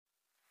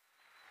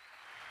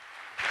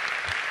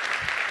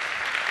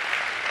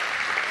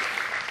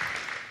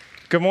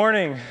Good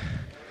morning.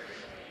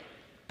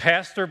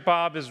 Pastor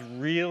Bob is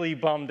really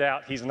bummed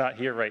out he's not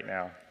here right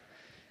now.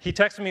 He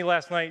texted me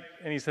last night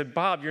and he said,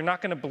 "Bob, you're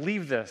not going to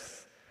believe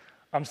this.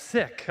 I'm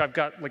sick. I've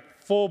got like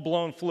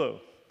full-blown flu."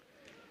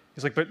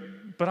 He's like, but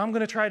I'm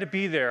going to try to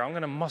be there. I'm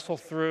going to muscle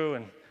through.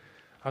 And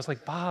I was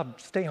like,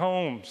 "Bob, stay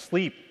home,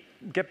 sleep,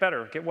 get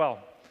better, get well."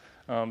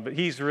 But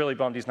he's really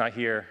bummed he's not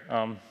here.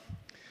 I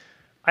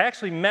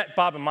actually met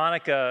Bob and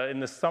Monica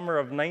in the summer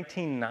of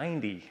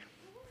 1990.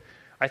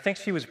 I think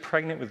she was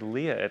pregnant with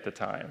Leah at the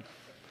time.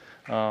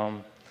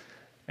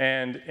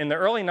 And in the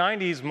early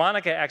 90s,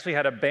 Monica actually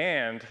had a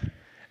band,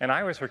 and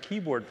I was her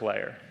keyboard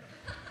player.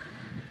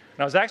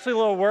 And I was actually a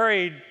little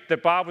worried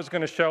that Bob was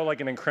going to show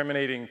like an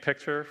incriminating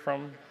picture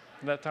from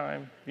that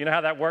time. You know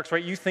how that works,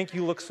 right? You think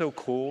you look so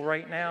cool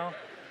right now.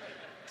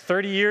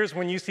 30 years,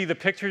 when you see the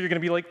picture, you're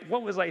going to be like,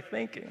 what was I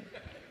thinking?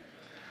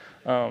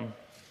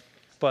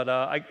 But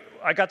I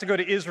got to go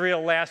to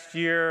Israel last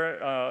year.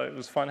 It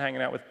was fun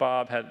hanging out with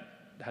Bob,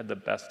 had the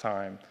best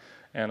time.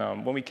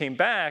 And when we came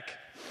back,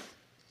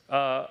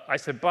 I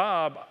said,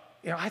 "Bob,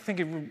 I think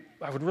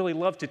I would really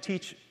love to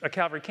teach a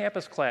Calvary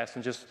campus class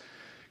and just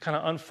kind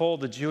of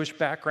unfold the Jewish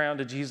background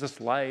to Jesus'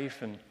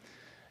 life." And,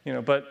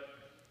 but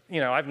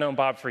I've known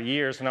Bob for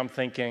years, and I'm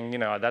thinking,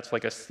 that's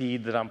like a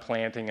seed that I'm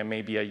planting, and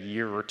maybe a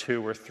year or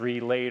 2 or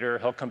 3 later,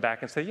 he'll come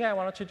back and say, "Yeah,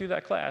 why don't you do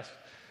that class?"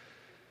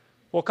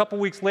 Well, a couple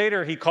weeks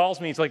later, he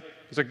calls me. He's like,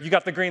 "You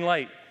got the green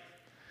light."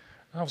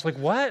 I was like,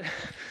 "What?"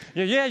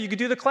 Yeah, you could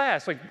do the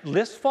class. Like,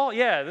 this fall?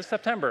 Yeah, this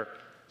September.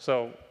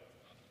 So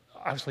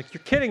I was like,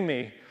 "You're kidding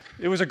me."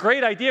 It was a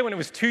great idea when it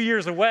was 2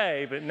 years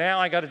away, but now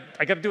I got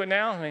to do it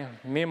now?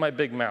 Me and my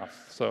big mouth.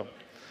 So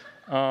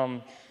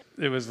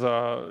it was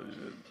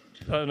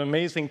an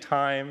amazing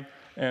time,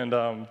 and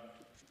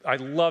I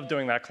loved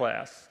doing that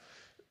class.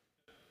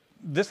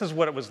 This is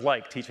what it was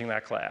like teaching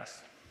that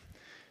class.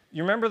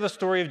 You remember the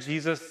story of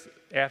Jesus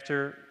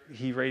after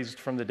he raised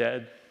from the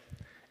dead?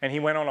 And he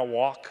went on a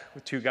walk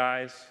with 2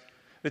 guys.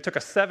 They took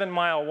a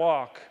 7-mile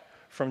walk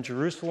from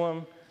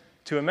Jerusalem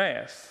to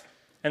Emmaus.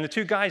 And the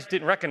 2 guys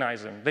didn't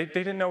recognize him. They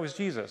didn't know it was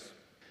Jesus.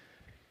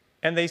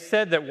 And they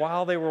said that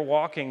while they were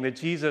walking, that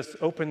Jesus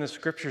opened the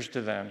scriptures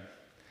to them.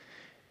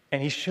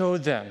 And he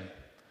showed them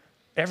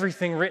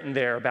everything written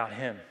there about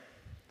him.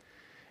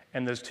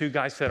 And those 2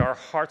 guys said, our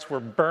hearts were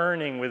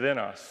burning within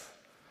us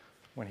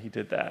when he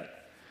did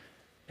that.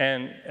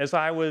 And as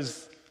I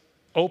was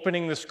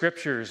opening the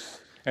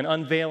scriptures and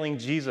unveiling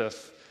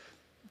Jesus,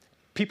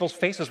 people's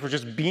faces were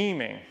just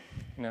beaming.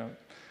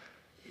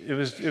 It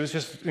was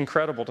just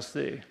incredible to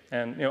see.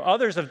 And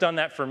others have done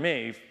that for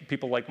me.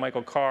 People like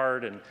Michael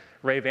Card and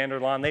Ray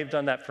Vanderlaan, they've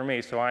done that for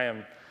me. So I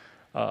am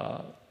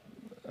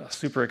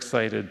super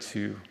excited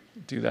to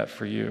do that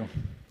for you.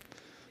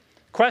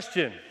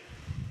 Question: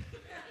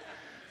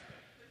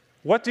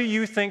 what do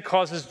you think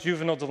causes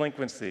juvenile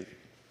delinquency?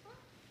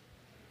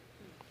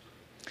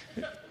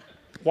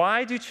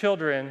 Why do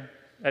children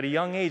at a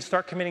young age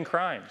start committing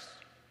crimes?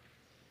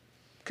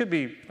 Could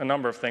be a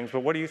number of things,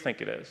 but what do you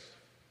think it is?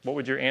 What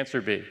would your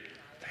answer be?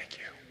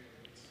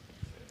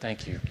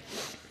 Thank you.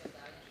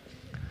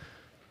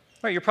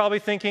 Right, you're probably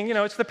thinking,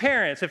 it's the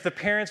parents. If the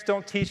parents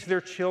don't teach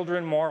their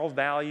children moral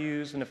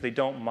values, and if they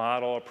don't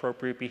model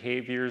appropriate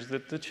behaviors,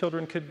 that the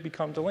children could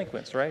become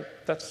delinquents, right?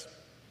 That's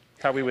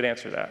how we would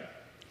answer that.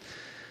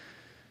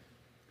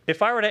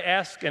 If I were to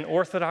ask an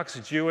Orthodox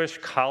Jewish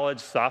college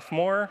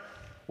sophomore,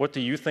 what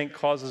do you think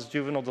causes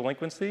juvenile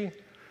delinquency?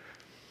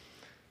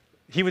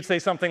 He would say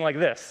something like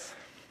this: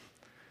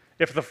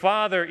 if the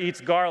father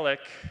eats garlic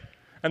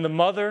and the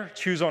mother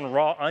chews on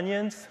raw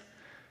onions,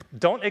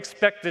 don't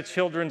expect the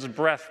children's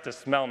breath to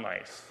smell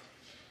nice.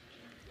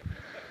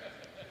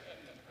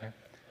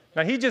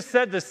 Now, he just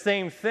said the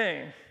same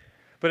thing,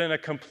 but in a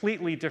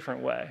completely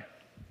different way.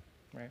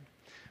 Right?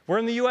 We're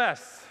in the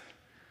U.S.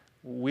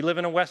 We live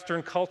in a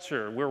Western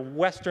culture. We're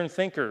Western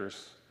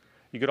thinkers.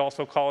 You could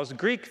also call us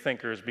Greek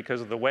thinkers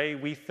because of the way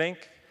we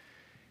think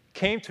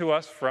came to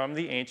us from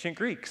the ancient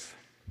Greeks.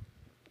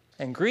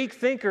 And Greek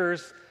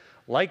thinkers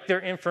like their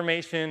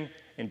information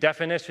in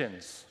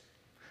definitions.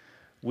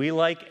 We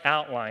like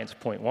outlines,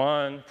 point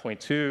 1, point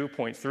 2,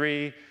 point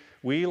 3.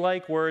 We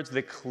like words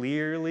that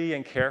clearly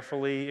and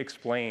carefully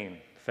explain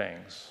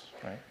things,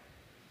 right?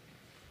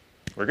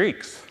 We're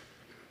Greeks.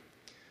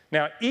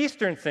 Now,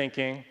 Eastern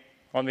thinking,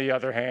 on the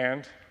other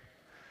hand,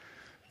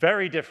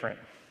 very different.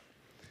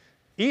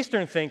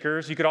 Eastern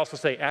thinkers, you could also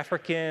say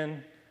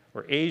African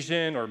or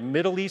Asian or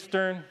Middle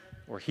Eastern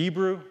or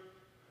Hebrew.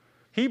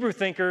 Hebrew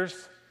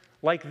thinkers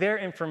like their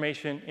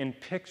information in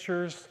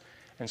pictures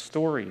and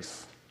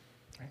stories.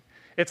 Right?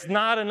 It's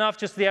not enough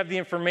just to have the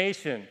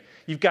information.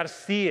 You've got to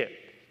see it.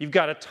 You've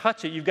got to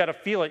touch it. You've got to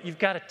feel it. You've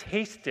got to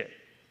taste it.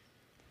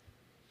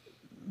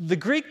 The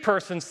Greek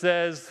person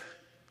says,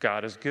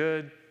 God is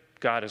good,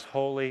 God is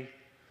holy,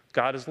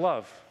 God is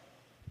love.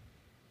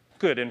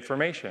 Good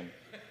information.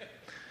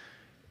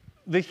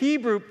 The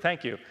Hebrew,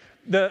 thank you.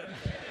 The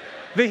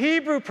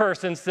Hebrew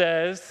person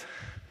says,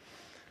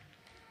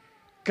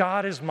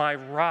 God is my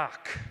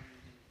rock.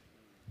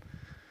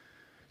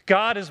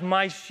 God is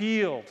my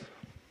shield.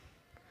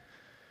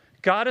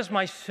 God is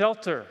my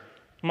shelter,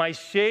 my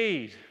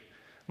shade,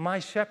 my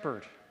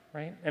shepherd,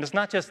 right? And it's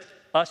not just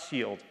a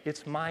shield,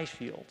 it's my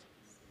shield,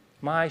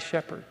 my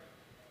shepherd.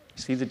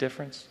 See the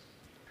difference?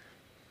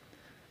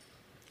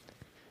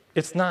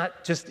 It's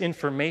not just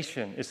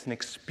information, it's an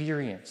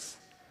experience.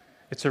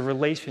 It's a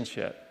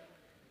relationship.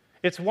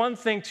 It's one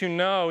thing to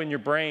know in your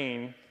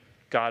brain,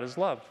 God is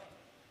love.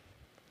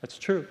 That's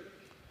true.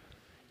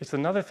 It's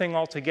another thing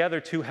altogether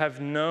to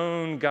have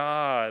known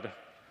God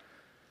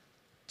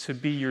to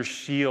be your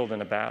shield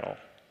in a battle,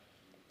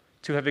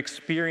 to have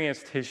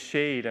experienced his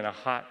shade in a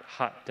hot,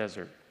 hot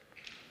desert,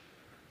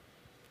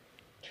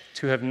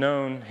 to have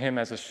known him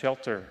as a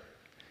shelter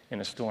in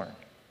a storm.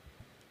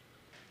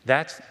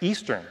 That's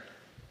Eastern.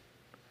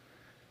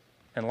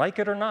 And like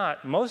it or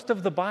not, most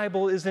of the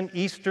Bible is an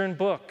Eastern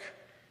book.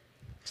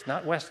 It's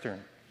not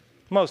Western.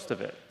 Most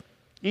of it.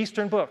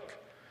 Eastern book.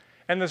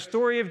 And the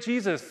story of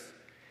Jesus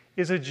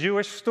is a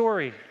Jewish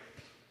story.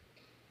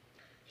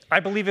 I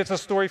believe it's a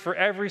story for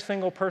every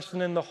single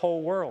person in the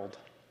whole world.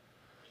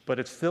 But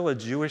it's still a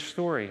Jewish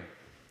story.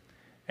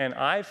 And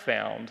I've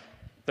found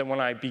that when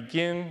I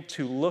begin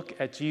to look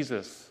at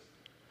Jesus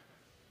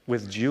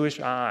with Jewish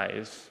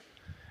eyes,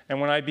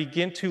 and when I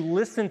begin to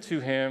listen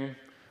to him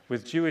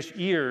with Jewish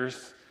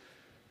ears,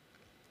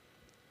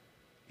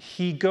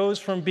 he goes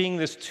from being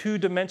this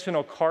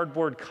two-dimensional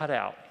cardboard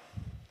cutout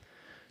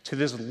to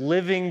this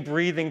living,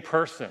 breathing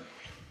person.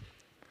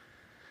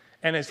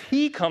 And as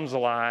he comes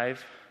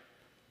alive,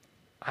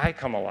 I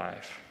come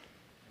alive.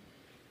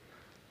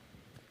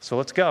 So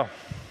let's go.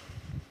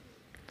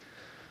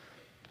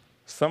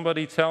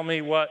 Somebody tell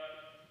me what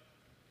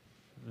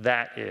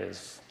that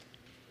is.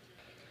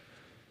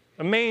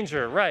 A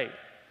manger, right.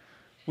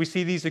 We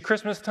see these at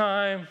Christmas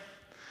time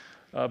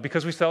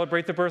because we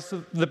celebrate the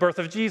birth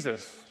of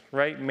Jesus,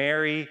 right?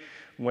 Mary,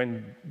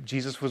 when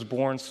Jesus was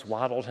born,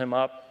 swaddled him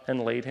up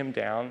and laid him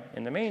down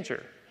in the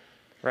manger,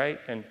 right?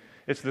 And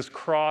it's this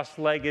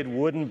cross-legged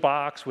wooden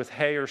box with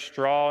hay or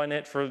straw in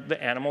it for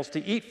the animals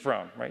to eat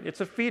from, right?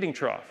 It's a feeding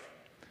trough.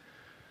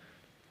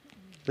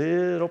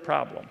 Little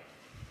problem.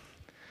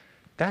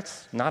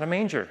 That's not a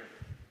manger.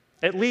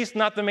 At least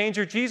not the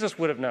manger Jesus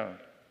would have known.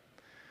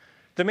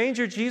 The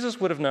manger Jesus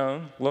would have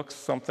known looks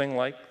something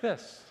like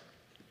this.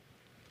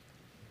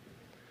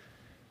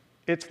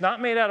 It's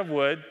not made out of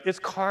wood, it's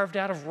carved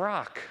out of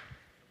rock.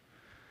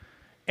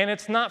 And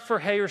it's not for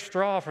hay or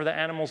straw for the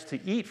animals to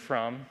eat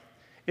from,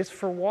 it's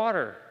for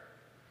water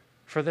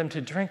for them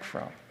to drink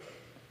from. I'll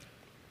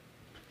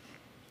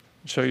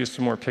show you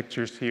some more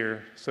pictures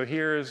here. So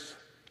here's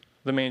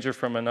the manger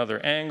from another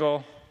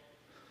angle.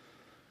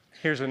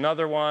 Here's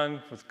another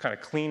one with kind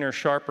of cleaner,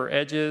 sharper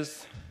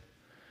edges.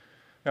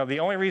 Now, the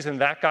only reason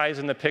that guy's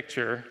in the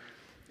picture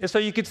is so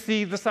you could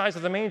see the size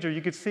of the manger.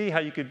 You could see how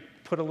you could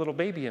put a little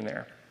baby in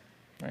there.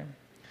 Right?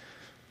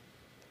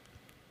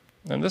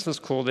 And this is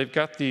cool. They've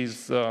got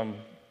these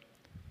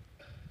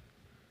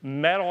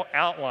metal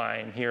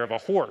outline here of a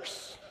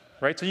horse,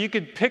 right? So you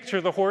could picture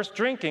the horse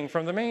drinking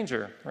from the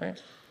manger,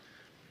 right?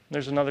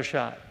 There's another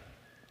shot.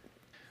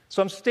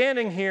 So I'm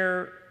standing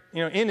here,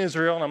 in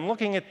Israel, and I'm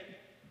looking at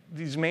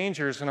these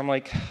mangers, and I'm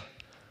like,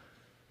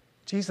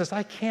 Jesus,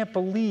 I can't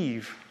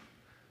believe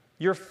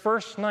your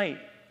first night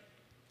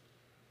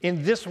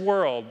in this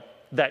world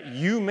that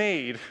you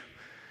made,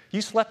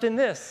 you slept in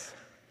this.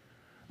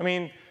 I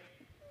mean,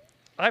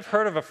 I've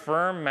heard of a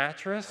firm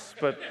mattress,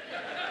 but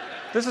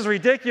this is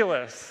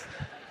ridiculous.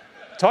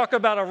 Talk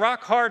about a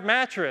rock-hard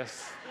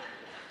mattress.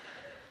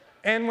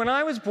 And when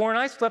I was born,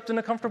 I slept in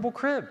a comfortable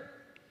crib.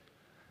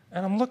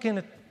 And I'm looking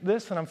at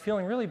this, and I'm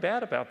feeling really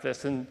bad about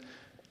this. And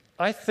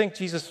I think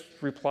Jesus'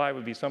 reply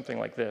would be something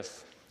like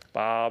this: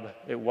 Bob,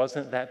 it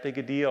wasn't that big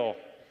a deal.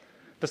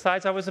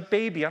 Besides, I was a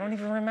baby. I don't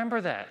even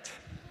remember that.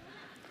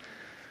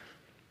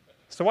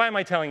 So why am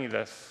I telling you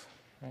this?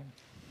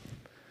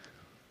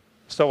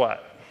 So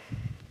what?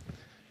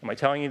 Am I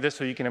telling you this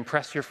so you can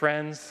impress your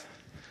friends?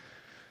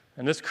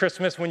 And this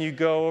Christmas, when you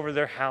go over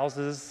their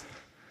houses,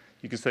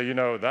 you can say,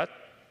 that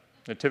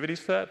nativity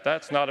set,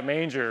 that's not a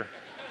manger.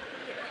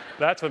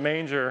 That's a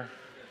manger.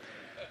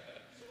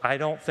 I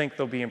don't think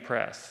they'll be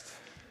impressed.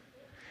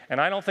 And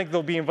I don't think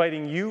they'll be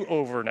inviting you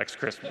over next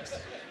Christmas.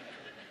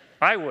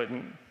 I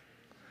wouldn't.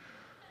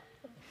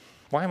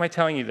 Why am I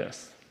telling you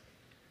this?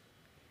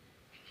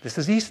 This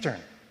is Eastern.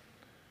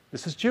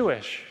 This is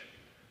Jewish.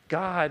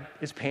 God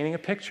is painting a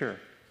picture.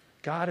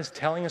 God is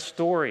telling a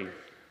story,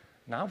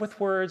 not with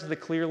words that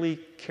clearly,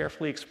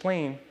 carefully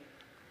explain,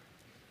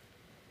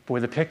 but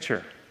with a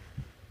picture.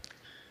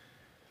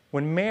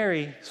 When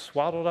Mary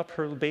swaddled up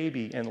her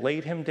baby and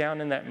laid him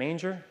down in that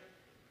manger,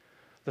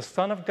 the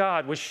Son of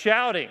God was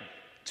shouting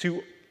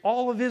to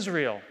all of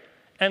Israel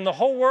and the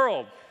whole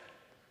world,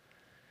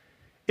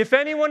 "If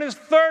anyone is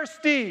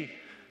thirsty,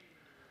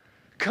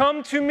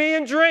 come to me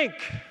and drink."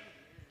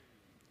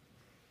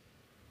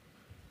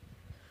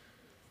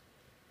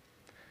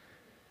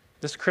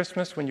 This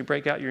Christmas, when you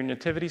break out your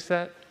nativity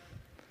set,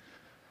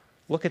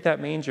 look at that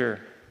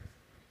manger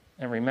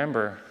and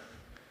remember,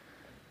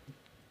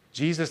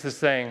 Jesus is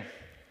saying,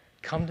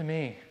 come to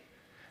me.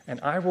 and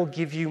I will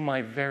give you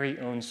my very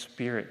own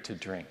Spirit to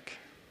drink.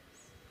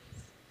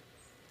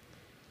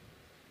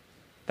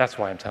 That's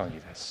why I'm telling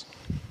you this.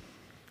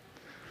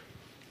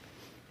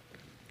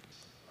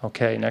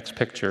 Okay, next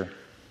picture.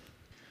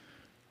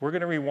 We're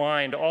going to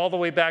rewind all the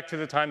way back to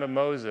the time of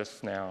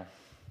Moses now.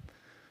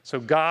 So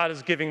God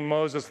is giving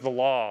Moses the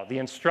law, the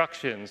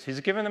instructions. He's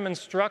given them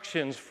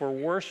instructions for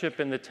worship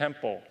in the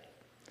temple.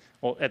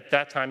 Well, at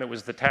that time, it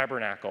was the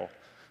tabernacle.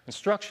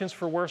 Instructions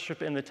for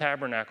worship in the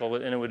tabernacle,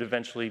 and it would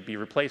eventually be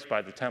replaced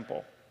by the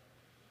temple.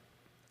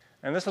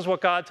 And this is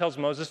what God tells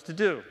Moses to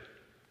do.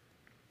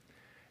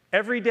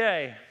 Every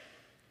day,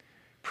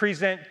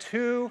 present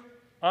 2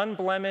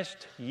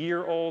 unblemished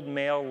year-old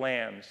male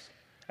lambs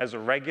as a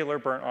regular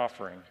burnt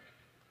offering.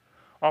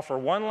 Offer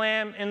 1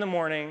 lamb in the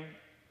morning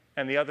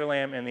and the other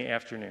lamb in the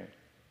afternoon.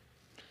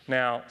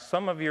 Now,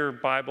 some of your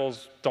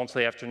Bibles don't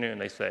say afternoon.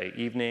 They say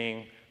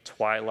evening,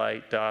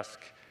 twilight, dusk.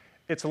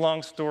 It's a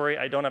long story.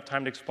 I don't have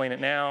time to explain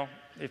it now.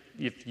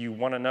 If you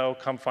want to know,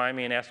 come find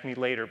me and ask me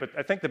later. But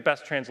I think the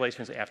best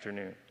translation is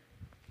afternoon.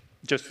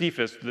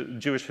 Josephus, the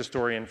Jewish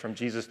historian from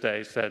Jesus'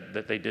 day, said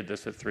that they did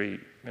this at 3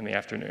 in the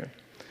afternoon.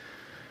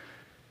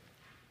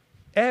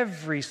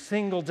 Every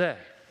single day,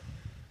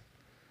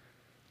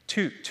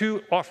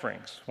 two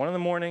offerings, 1 in the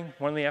morning,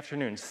 1 in the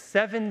afternoon,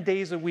 7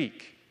 days a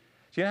week.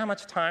 Do you know how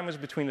much time was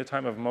between the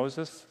time of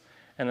Moses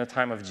and the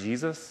time of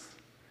Jesus?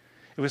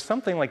 It was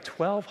something like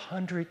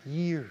 1,200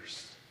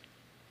 years.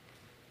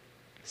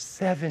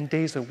 7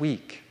 days a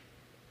week.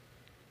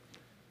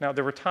 Now,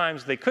 there were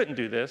times they couldn't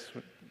do this.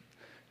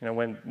 You know,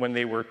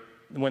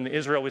 when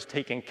Israel was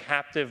taken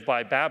captive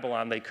by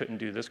Babylon, they couldn't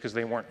do this because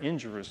they weren't in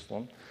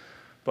Jerusalem.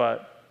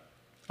 But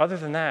other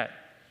than that,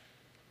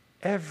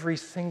 every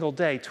single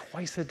day,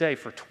 twice a day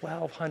for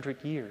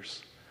 1,200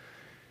 years.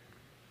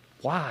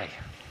 Why?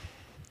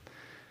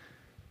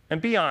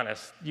 And be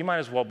honest. You might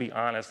as well be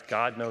honest.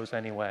 God knows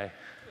anyway.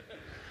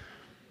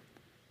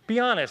 Be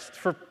honest.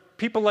 For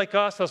people like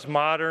us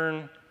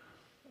modern,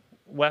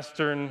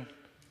 Western,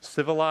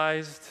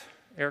 civilized,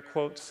 air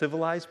quotes,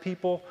 civilized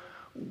people,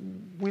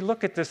 we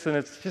look at this and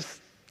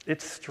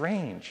it's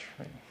strange,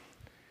 right?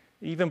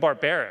 Even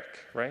barbaric,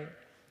 right?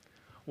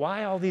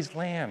 Why all these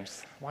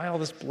lambs? Why all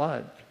this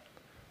blood?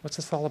 What's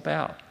this all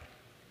about?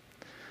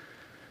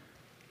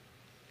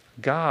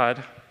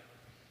 God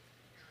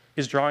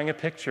is drawing a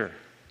picture.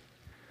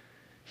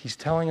 He's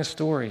telling a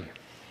story.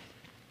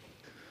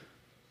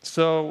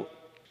 So,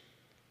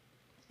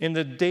 in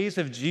the days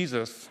of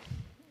Jesus,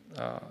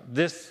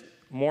 this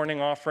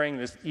morning offering,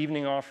 this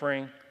evening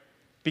offering,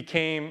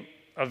 became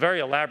a very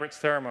elaborate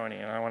ceremony,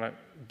 and I want to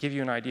give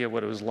you an idea of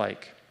what it was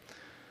like.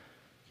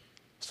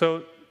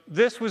 So,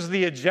 this was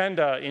the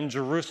agenda in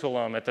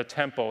Jerusalem at the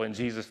temple in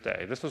Jesus'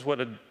 day. This is what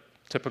a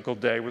typical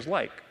day was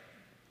like.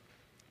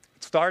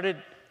 It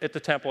started at the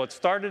temple. It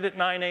started at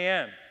 9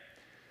 a.m.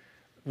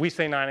 We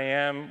say 9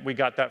 a.m. We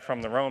got that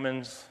from the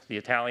Romans, the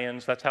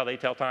Italians. That's how they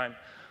tell time.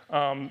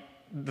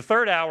 The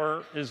third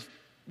hour is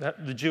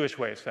the Jewish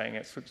way of saying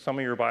it. So some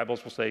of your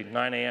Bibles will say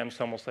 9 a.m.,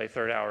 some will say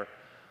third hour.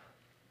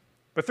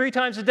 But 3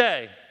 times a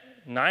day,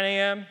 9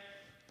 a.m.,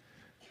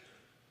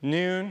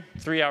 noon,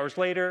 3 hours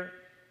later,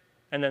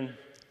 and then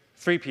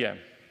 3 p.m.,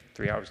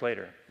 3 hours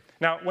later.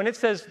 Now, when it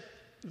says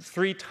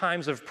 3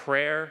 times of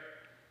prayer,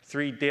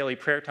 3 daily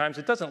prayer times,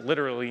 it doesn't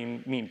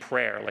literally mean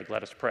prayer, like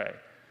let us pray.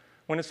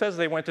 When it says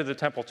they went to the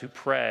temple to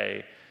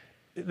pray,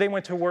 they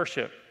went to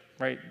worship,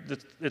 right?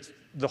 It's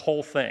the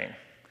whole thing.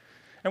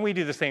 And we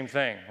do the same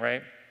thing,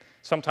 right?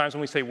 Sometimes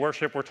when we say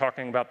worship, we're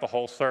talking about the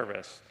whole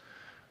service.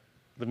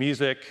 The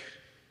music,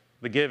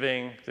 the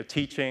giving, the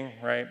teaching,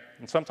 right?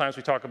 And sometimes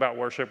we talk about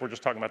worship, we're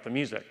just talking about the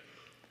music.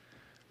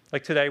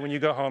 Like today, when you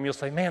go home, you'll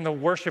say, man, the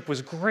worship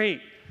was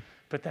great,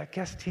 but that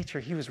guest teacher,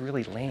 he was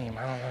really lame.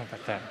 I don't know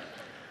about that.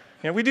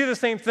 You know, we do the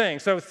same thing.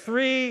 So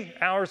 3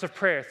 hours of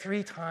prayer,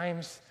 3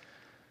 times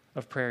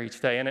of prayer each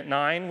day. And at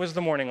 9 was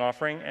the morning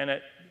offering, and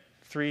at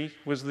 3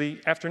 was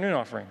the afternoon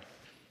offering.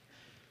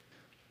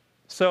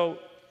 So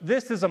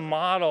this is a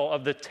model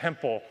of the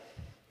temple.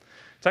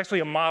 It's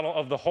actually a model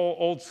of the whole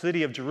old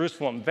city of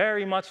Jerusalem,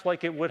 very much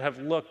like it would have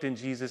looked in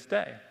Jesus'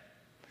 day.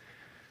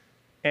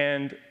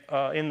 And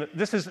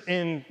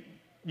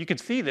you can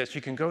see this.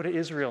 You can go to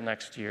Israel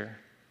next year,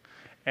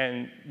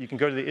 and you can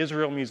go to the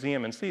Israel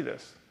Museum and see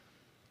this.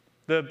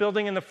 The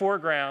building in the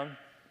foreground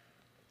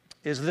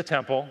is the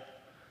temple,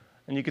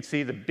 and you can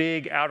see the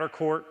big outer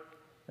court,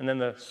 and then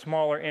the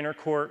smaller inner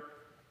court,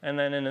 and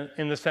then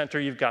in the center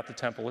you've got the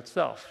temple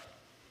itself.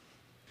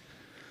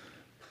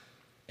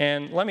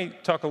 And let me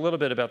talk a little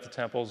bit about the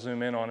temple,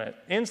 zoom in on it.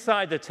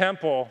 Inside the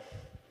temple,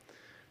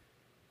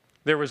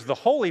 there was the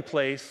holy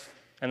place,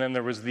 and then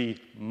there was the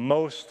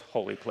most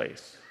holy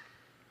place.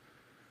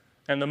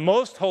 And the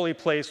most holy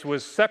place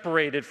was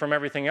separated from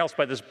everything else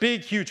by this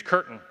big, huge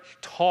curtain,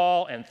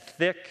 tall and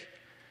thick.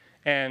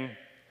 And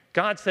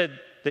God said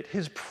that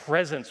his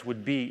presence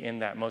would be in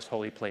that most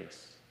holy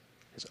place,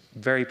 his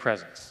very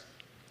presence.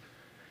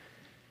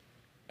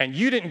 And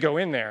you didn't go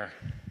in there,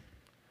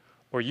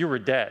 or you were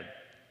dead.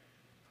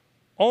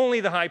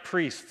 Only the high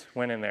priest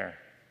went in there.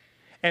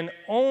 and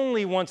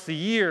only once a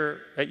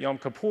year at Yom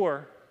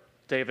Kippur,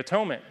 Day of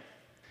Atonement,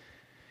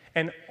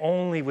 and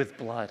only with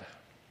blood.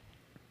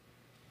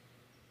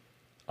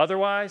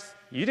 Otherwise,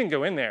 you didn't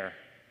go in there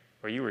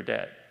or you were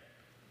dead.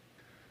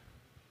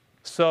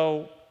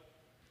 So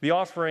the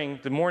offering,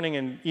 the morning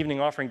and evening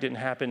offering didn't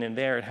happen in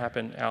there, it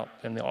happened out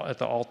at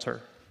the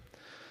altar.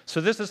 So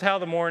this is how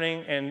the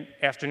morning and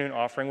afternoon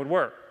offering would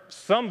work.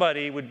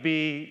 Somebody would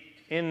be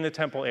in the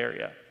temple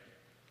area,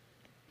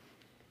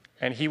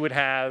 and he would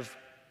have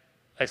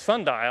a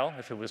sundial,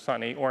 if it was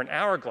sunny, or an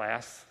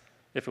hourglass,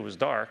 if it was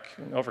dark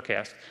and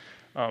overcast,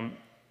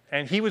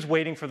 and he was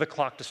waiting for the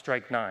clock to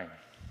strike 9.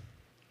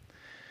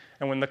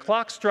 And when the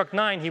clock struck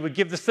 9, he would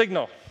give the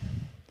signal.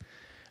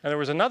 And there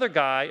was another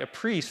guy, a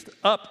priest,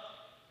 up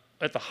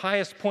at the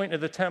highest point of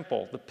the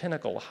temple, the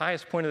pinnacle, the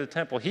highest point of the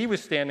temple. He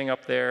was standing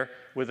up there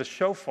with a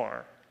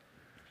shofar.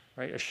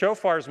 Right? A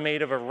shofar is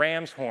made of a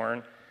ram's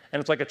horn, and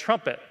it's like a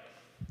trumpet.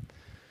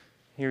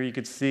 Here you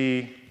could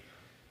see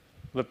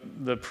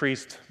the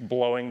priest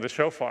blowing the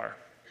shofar.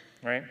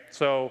 Right?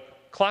 So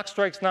clock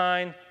strikes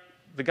 9,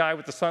 the guy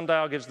with the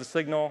sundial gives the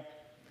signal,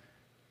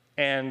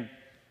 and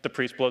the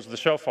priest blows the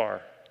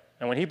shofar.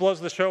 And when he blows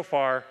the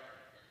shofar,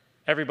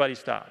 everybody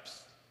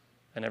stops,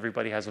 and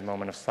everybody has a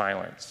moment of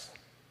silence.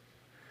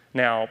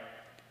 Now,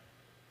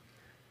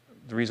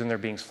 the reason they're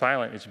being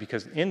silent is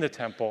because in the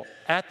temple,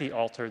 at the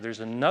altar, there's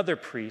another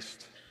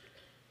priest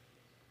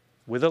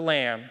with a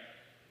lamb,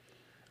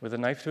 with a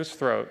knife to his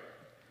throat,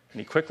 and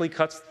he quickly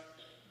cuts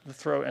the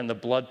throat, and the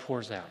blood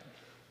pours out.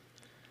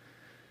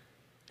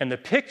 And the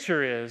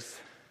picture is,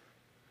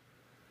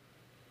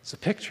 it's a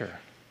picture.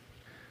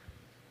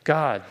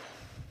 God,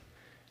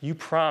 you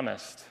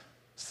promised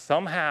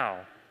somehow,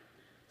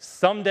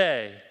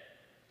 someday,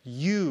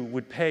 you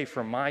would pay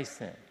for my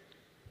sin.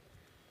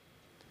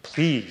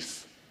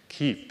 Please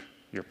keep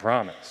your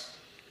promise.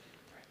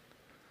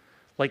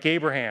 Like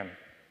Abraham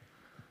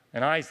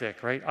and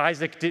Isaac, right?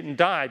 Isaac didn't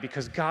die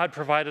because God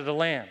provided a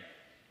lamb.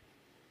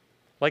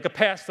 Like a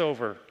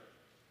Passover,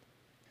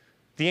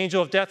 the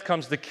angel of death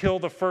comes to kill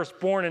the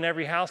firstborn in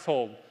every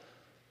household.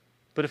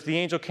 But if the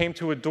angel came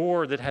to a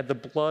door that had the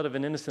blood of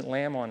an innocent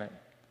lamb on it,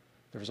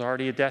 there was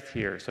already a death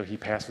here, so he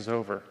passes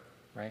over,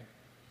 right?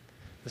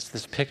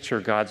 This picture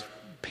God's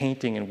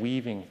painting and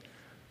weaving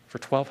for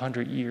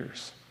 1,200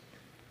 years.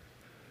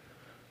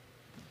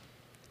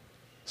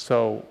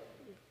 So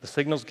the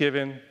signal's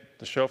given,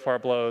 the shofar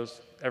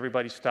blows,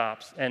 everybody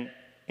stops. And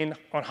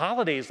on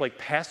holidays like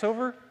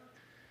Passover,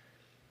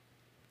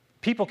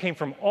 people came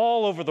from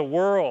all over the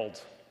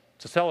world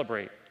to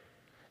celebrate.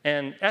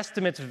 And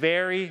estimates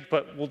vary,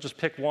 but we'll just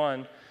pick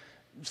one.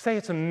 Say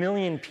it's 1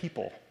 million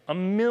people.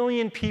 1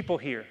 million people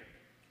here.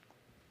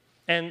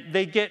 And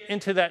they get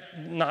into that,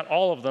 not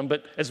all of them,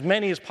 but as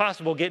many as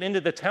possible get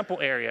into the temple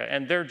area,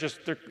 and they're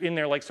in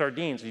there like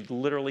sardines. You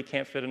literally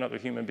can't fit another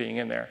human being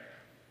in there.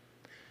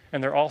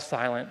 And they're all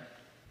silent.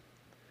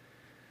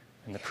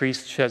 And the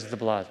priest sheds the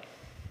blood.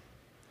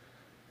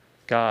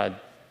 God,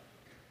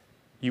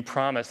 you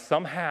promised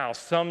somehow,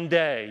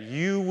 someday,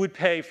 you would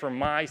pay for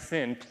my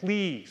sin.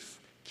 Please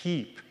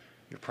keep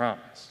your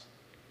promise.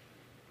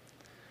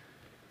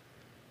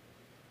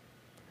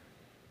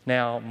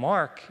 Now,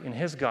 Mark, in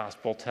his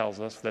gospel, tells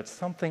us that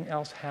something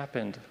else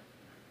happened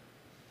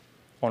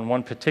on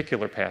one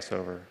particular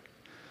Passover.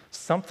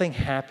 Something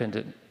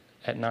happened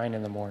at 9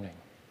 in the morning.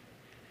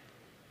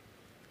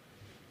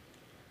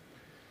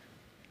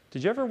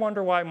 Did you ever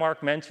wonder why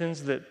Mark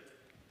mentions that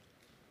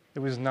it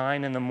was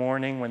 9 in the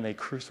morning when they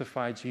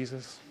crucified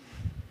Jesus?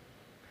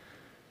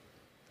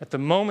 At the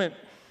moment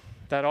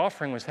that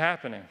offering was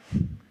happening,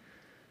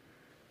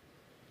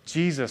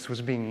 Jesus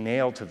was being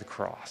nailed to the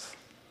cross.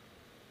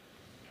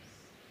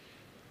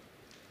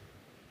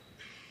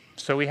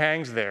 So he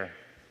hangs there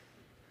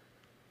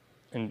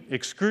in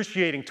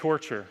excruciating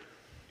torture,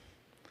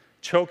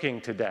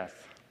 choking to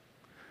death.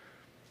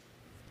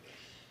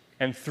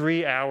 And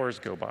 3 hours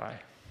go by.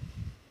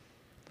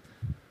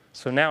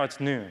 So now it's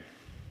noon.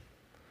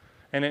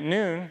 And at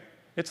noon,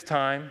 it's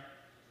time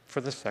for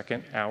the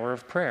second hour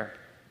of prayer,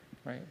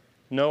 right?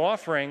 No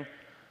offering,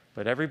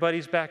 but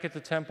everybody's back at the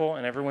temple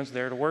and everyone's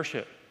there to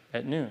worship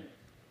at noon.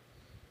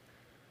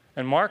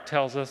 And Mark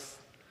tells us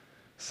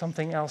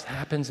something else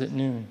happens at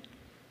noon.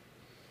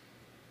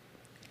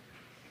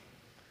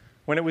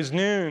 When it was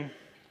noon,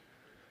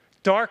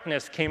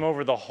 darkness came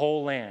over the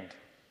whole land.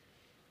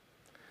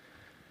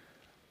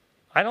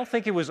 I don't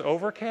think it was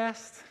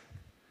overcast.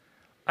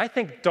 I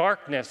think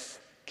darkness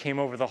came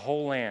over the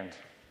whole land.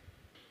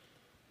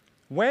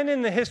 When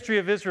in the history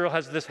of Israel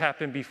has this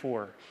happened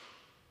before?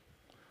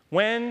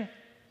 When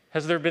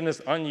has there been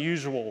this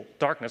unusual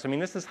darkness? I mean,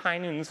 this is high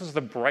noon. This is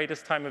the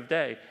brightest time of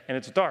day, and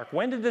it's dark.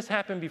 When did this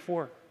happen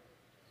before?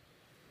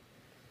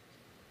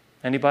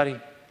 Anybody?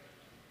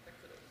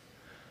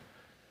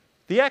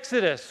 The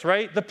Exodus,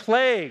 right? The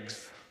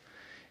plagues.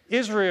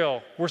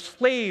 Israel were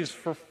slaves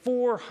for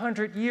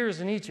 400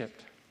 years in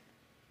Egypt.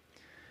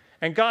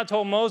 And God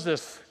told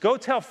Moses, go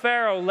tell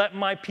Pharaoh, let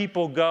my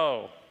people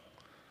go.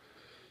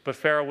 But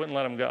Pharaoh wouldn't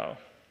let him go.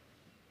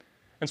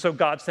 And so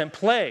God sent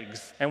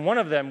plagues, and one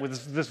of them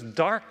was this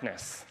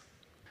darkness.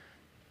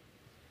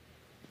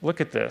 Look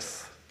at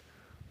this.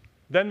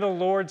 Then the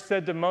Lord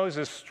said to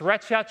Moses,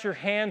 "Stretch out your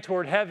hand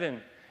toward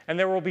heaven, and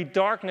there will be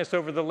darkness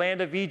over the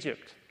land of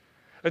Egypt,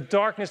 a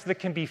darkness that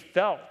can be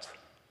felt."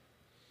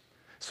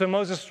 So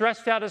Moses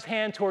stretched out his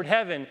hand toward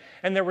heaven,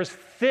 and there was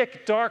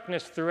thick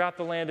darkness throughout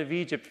the land of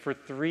Egypt for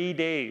 3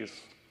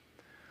 days.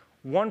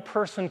 One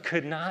person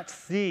could not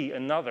see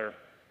another,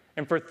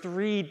 and for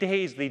 3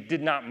 days they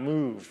did not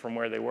move from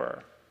where they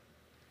were.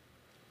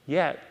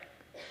 Yet,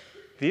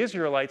 the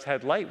Israelites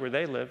had light where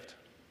they lived.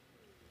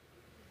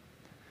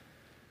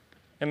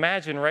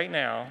 Imagine right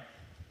now,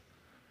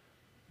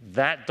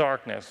 that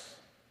darkness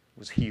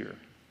was here,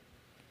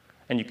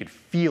 and you could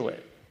feel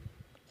it,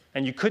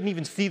 and you couldn't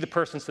even see the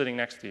person sitting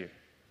next to you.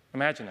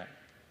 Imagine that.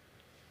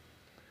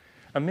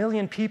 1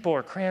 million people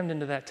are crammed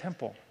into that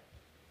temple,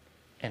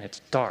 and it's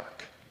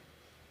dark.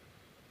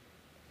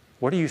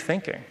 What are you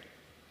thinking?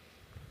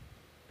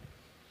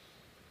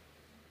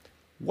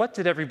 What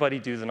did everybody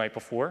do the night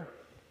before?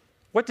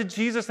 What did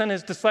Jesus and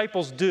his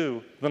disciples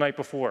do the night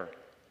before?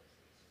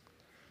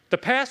 The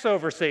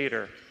Passover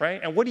Seder,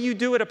 right? And what do you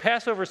do at a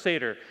Passover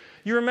Seder?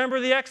 You remember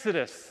the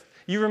Exodus.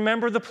 You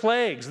remember the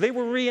plagues. They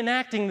were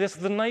reenacting this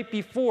the night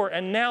before,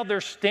 and now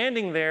they're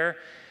standing there,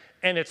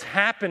 and it's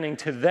happening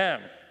to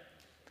them.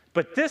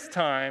 But this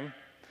time,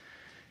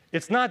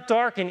 it's not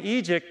dark in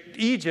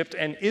Egypt,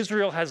 and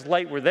Israel has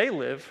light where they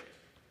live.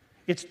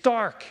 It's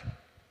dark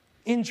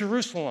in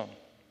Jerusalem.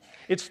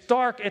 It's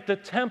dark at the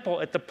temple,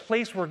 at the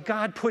place where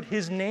God put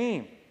his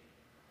name.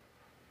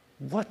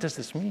 What does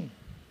this mean?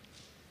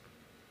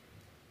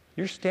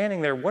 You're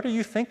standing there. What are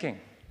you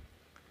thinking?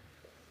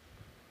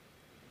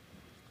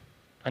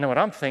 I know what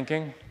I'm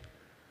thinking. I'm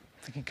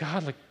thinking,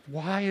 God,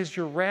 why is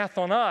your wrath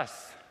on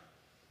us?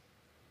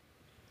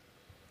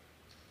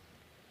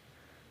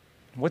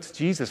 What's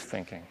Jesus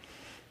thinking?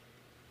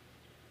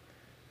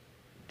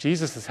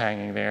 Jesus is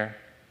hanging there,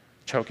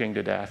 choking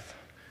to death,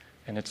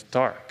 and it's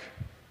dark.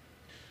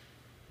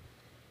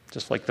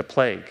 Just like the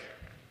plague.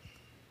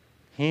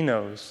 He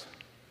knows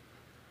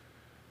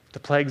the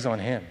plague's on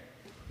him.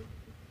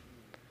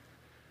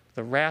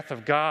 The wrath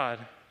of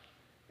God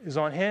is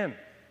on him.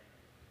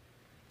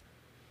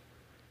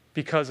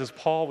 Because as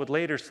Paul would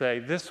later say,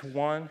 this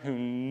one who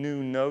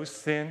knew no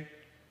sin,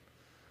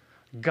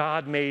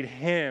 God made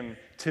him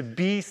to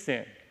be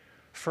sin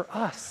for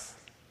us.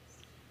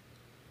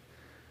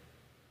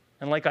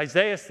 And like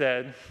Isaiah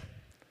said,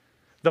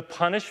 the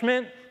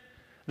punishment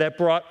that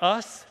brought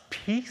us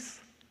peace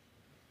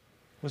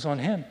was on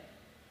him.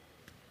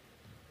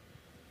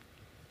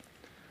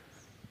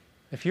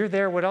 If you're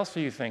there, what else are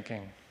you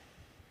thinking?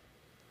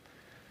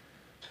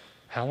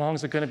 How long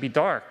is it going to be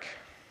dark?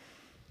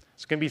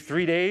 It's going to be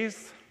 3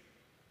 days?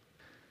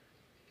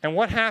 And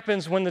what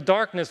happens when the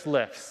darkness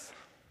lifts?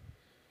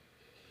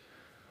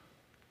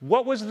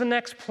 What was the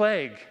next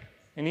plague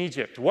in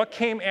Egypt? What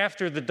came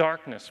after the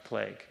darkness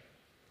plague?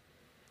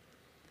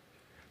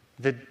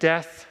 The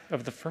death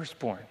of the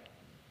firstborn.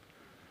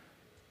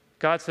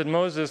 God said,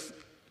 Moses,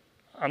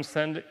 I'm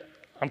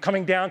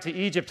coming down to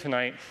Egypt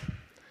tonight,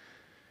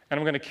 and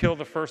I'm going to kill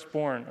the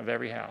firstborn of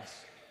every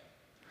house.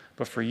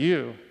 But for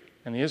you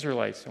and the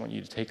Israelites, I want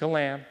you to take a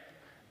lamb,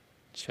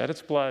 shed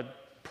its blood,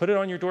 put it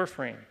on your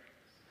doorframe.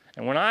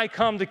 And when I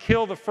come to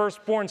kill the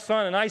firstborn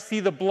son and I see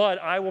the blood,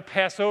 I will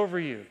pass over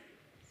you.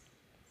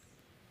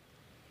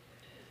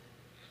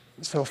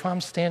 So if I'm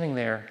standing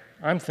there,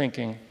 I'm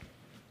thinking,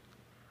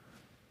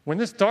 when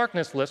this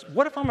darkness lifts,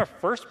 what if I'm a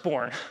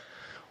firstborn?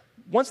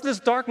 Once this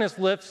darkness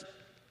lifts,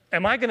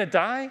 am I going to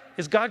die?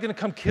 Is God going to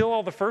come kill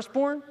all the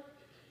firstborn?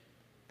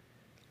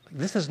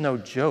 This is no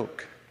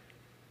joke.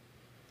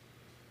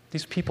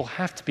 These people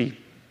have to be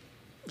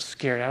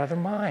scared out of their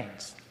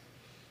minds.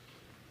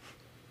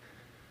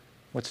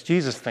 What's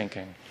Jesus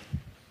thinking?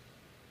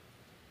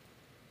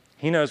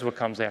 He knows what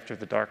comes after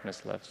the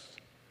darkness lifts.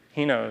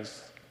 He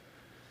knows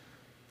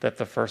that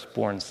the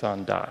firstborn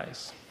son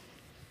dies.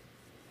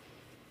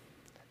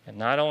 And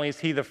not only is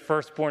he the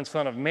firstborn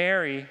son of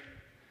Mary,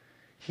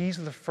 he's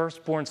the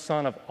firstborn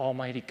son of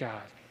Almighty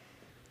God.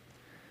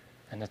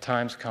 And the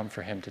time's come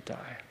for him to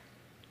die.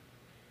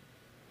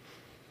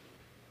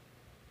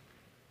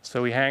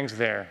 So he hangs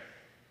there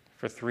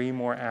for 3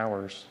 more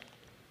hours.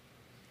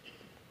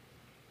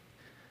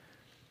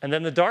 And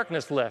then the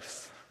darkness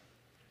lifts.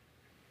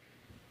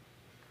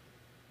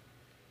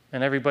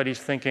 And everybody's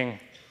thinking,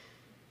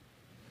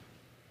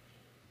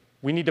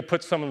 we need to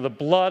put some of the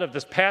blood of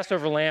this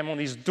Passover lamb on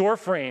these door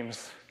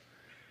frames.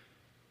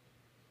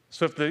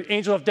 So if the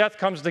angel of death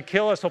comes to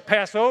kill us, he'll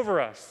pass over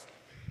us.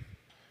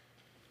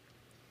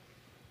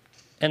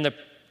 And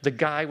the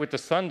guy with the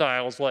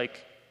sundial is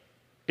like,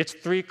 it's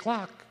 3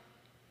 o'clock.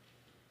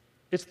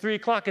 It's 3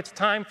 o'clock. It's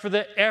time for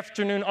the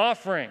afternoon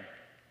offering.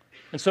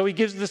 And so he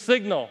gives the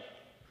signal.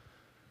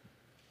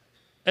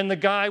 And the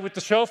guy with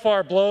the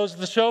shofar blows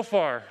the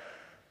shofar.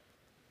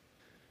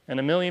 And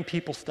 1 million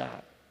people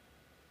stop.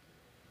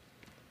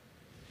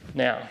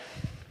 Now,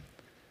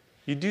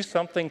 you do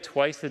something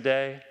twice a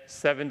day,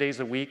 7 days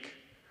a week,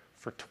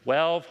 for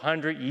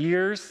 1,200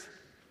 years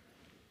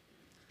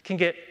can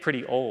get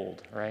pretty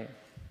old, right?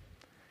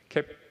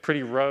 Get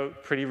pretty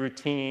rote, pretty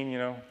routine,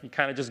 you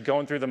kind of just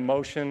going through the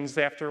motions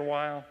after a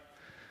while.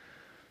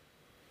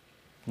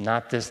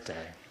 Not this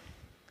day.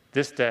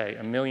 This day,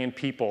 1 million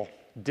people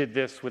did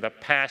this with a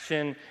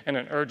passion and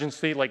an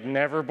urgency like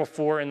never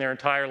before in their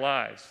entire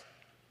lives.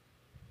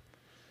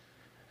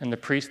 And the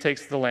priest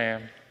takes the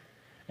lamb,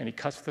 and he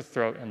cuts the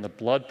throat, and the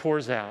blood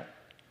pours out.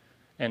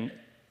 And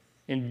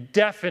in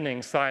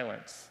deafening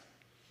silence,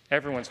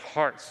 everyone's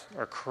hearts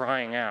are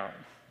crying out,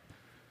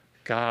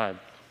 God,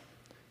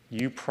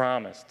 you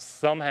promised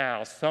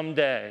somehow,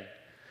 someday,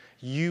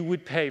 you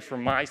would pay for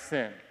my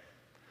sin.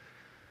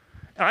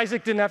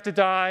 Isaac didn't have to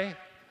die.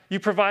 You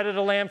provided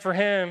a lamb for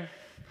him.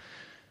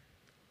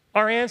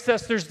 Our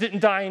ancestors didn't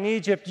die in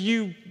Egypt.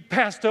 You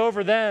passed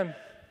over them.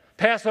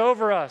 Pass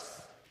over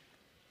us.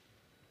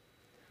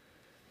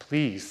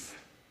 Please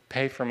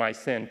pay for my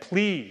sin.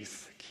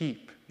 Please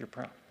keep your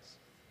promise.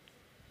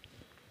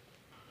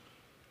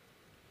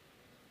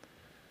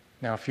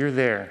 Now, if you're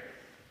there,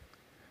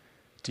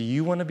 do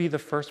you want to be the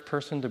first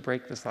person to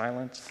break the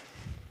silence?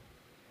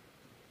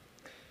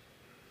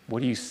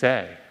 What do you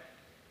say?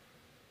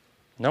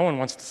 No one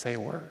wants to say a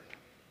word.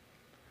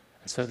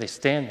 And so they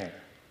stand there,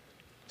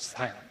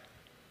 silent.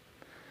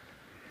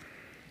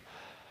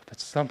 But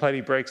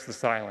somebody breaks the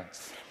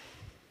silence.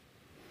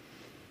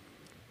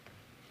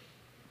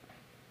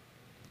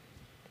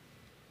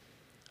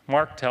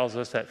 Mark tells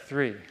us at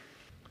 3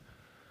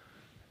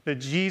 that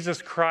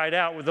Jesus cried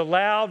out with a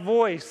loud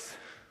voice,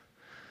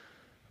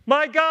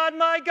 my God,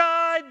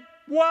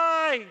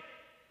 why?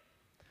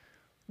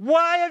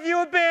 Why have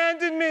you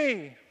abandoned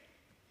me?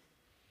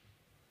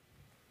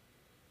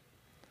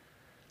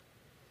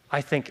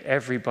 I think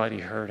everybody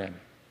heard him.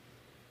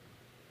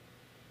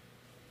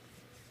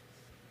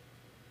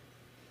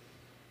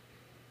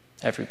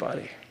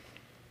 Everybody.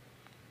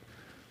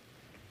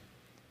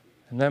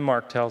 And then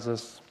Mark tells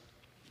us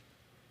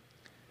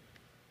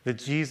that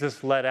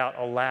Jesus let out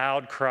a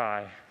loud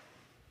cry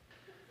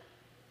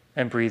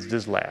and breathed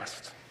his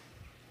last.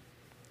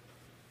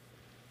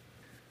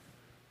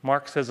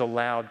 Mark says a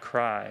loud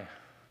cry,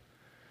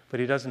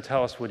 but he doesn't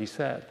tell us what he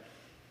said.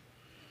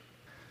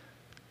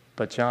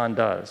 But John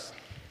does.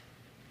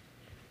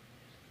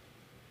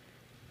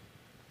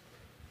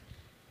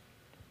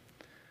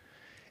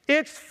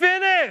 It's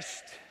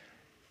finished!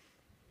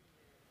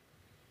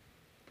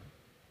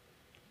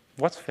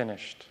 What's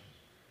finished?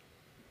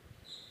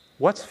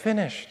 What's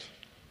finished?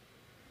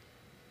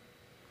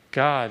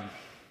 God,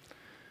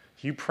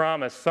 you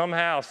promised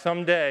somehow,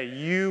 someday,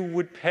 you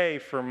would pay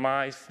for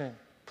my sin.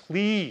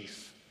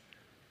 Please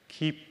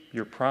keep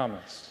your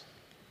promise.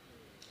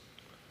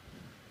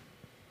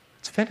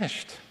 It's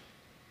finished.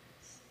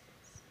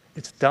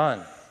 It's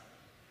done.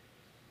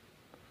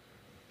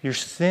 Your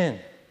sin,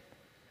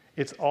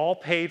 it's all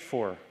paid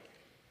for.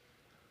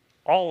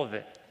 All of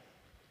it.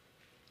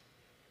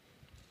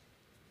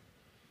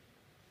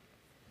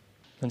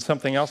 Then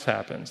something else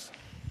happens.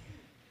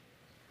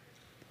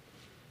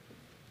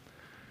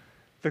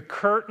 The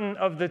curtain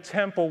of the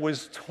temple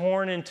was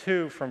torn in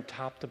two from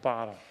top to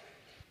bottom.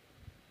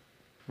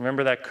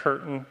 Remember that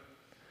curtain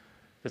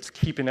that's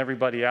keeping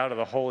everybody out of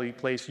the holy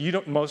place?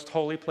 Most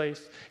holy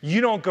place?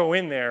 You don't go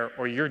in there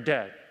or you're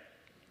dead.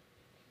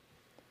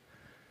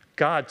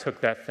 God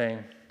took that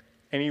thing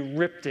and he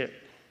ripped it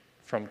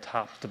from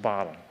top to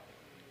bottom.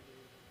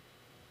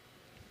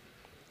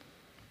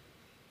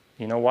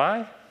 You know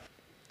why?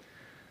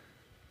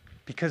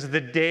 Because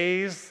the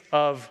days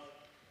of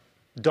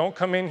don't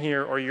come in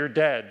here or you're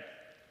dead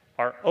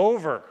are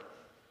over.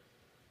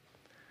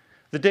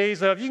 The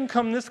days of you can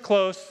come this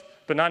close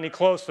but not any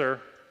closer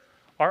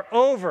are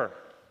over.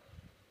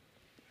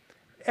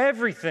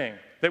 Everything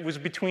that was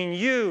between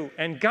you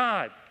and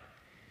God,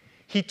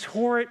 he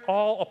tore it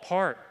all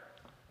apart.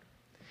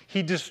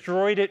 He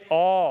destroyed it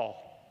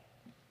all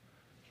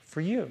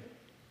for you.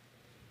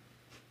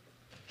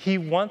 He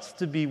wants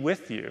to be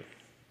with you.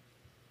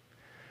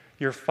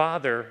 Your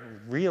Father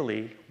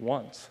really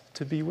wants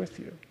to be with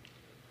you.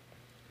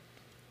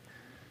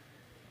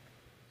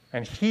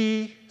 And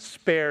he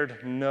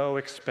spared no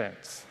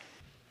expense,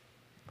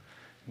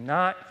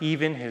 not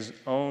even his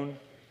own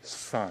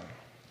son,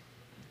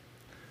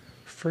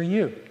 for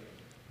you.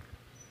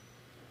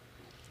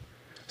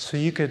 So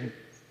you could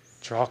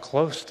draw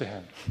close to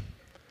him.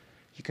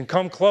 You can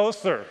come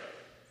closer.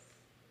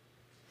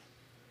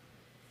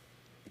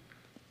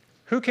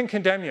 Who can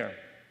condemn you?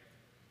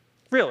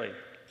 Really?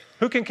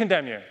 Who can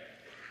condemn you?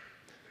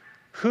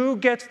 Who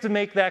gets to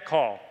make that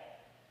call?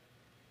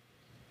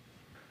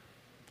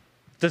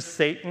 Does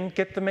Satan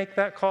get to make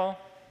that call?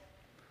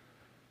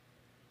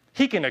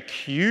 He can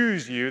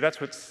accuse you.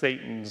 That's what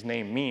Satan's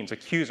name means,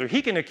 accuser.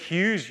 He can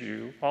accuse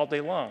you all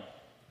day long.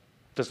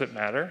 Does it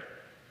matter?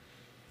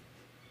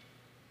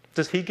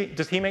 Does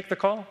he make the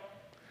call?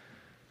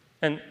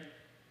 And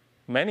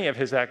many of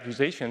his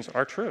accusations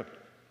are true.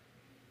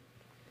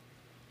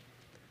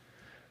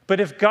 But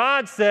if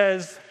God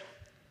says,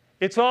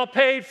 it's all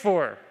paid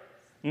for,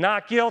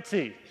 not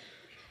guilty,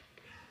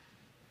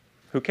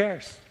 Who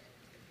cares?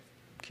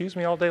 Accuse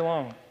me all day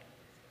long.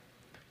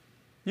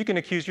 You can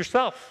accuse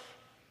yourself.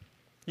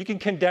 You can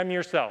condemn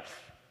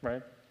yourself,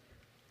 right?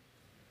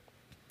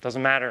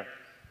 Doesn't matter.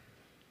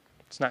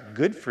 It's not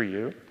good for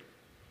you.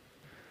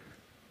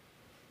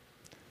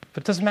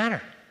 But it doesn't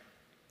matter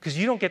because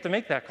you don't get to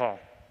make that call.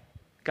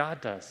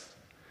 God does.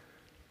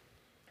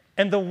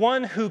 And the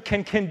one who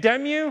can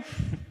condemn you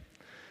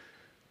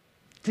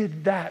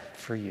did that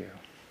for you.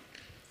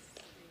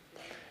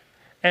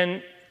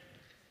 And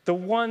the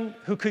one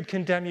who could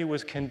condemn you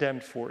was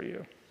condemned for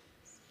you.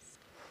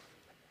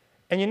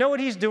 And you know what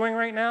he's doing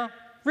right now?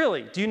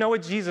 Really, do you know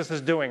what Jesus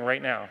is doing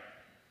right now?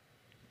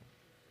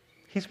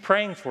 He's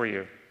praying for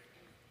you.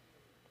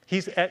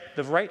 He's at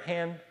the right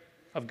hand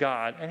of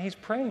God, and he's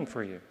praying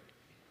for you.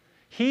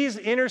 He's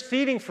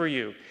interceding for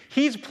you.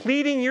 He's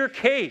pleading your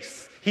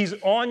case. He's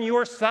on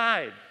your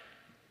side.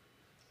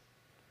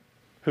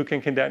 Who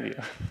can condemn you?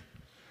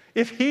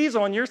 If he's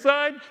on your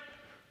side,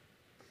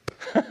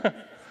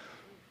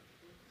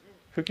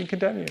 who can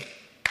condemn you?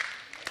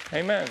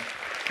 Amen.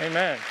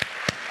 Amen.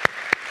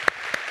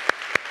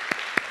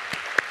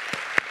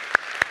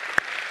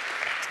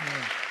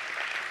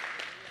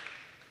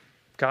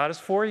 God is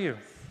for you.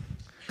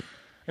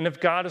 And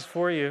if God is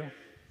for you,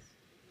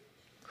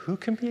 who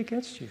can be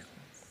against you?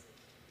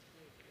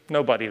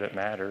 Nobody that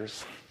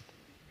matters.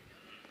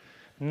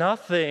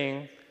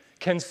 Nothing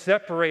can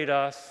separate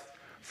us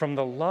from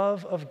the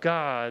love of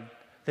God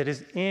that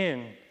is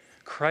in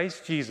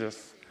Christ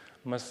Jesus,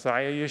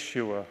 Messiah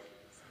Yeshua,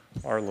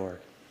 our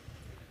Lord.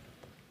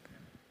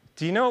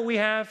 Do you know what we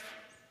have?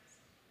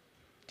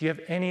 Do you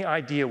have any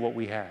idea what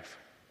we have?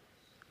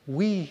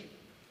 We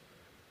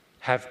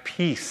have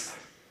peace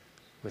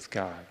with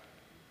God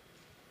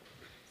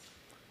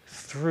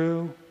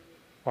through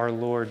our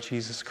Lord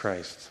Jesus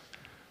Christ,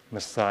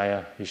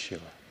 Messiah Yeshua.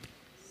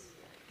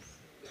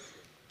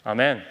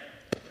 Amen.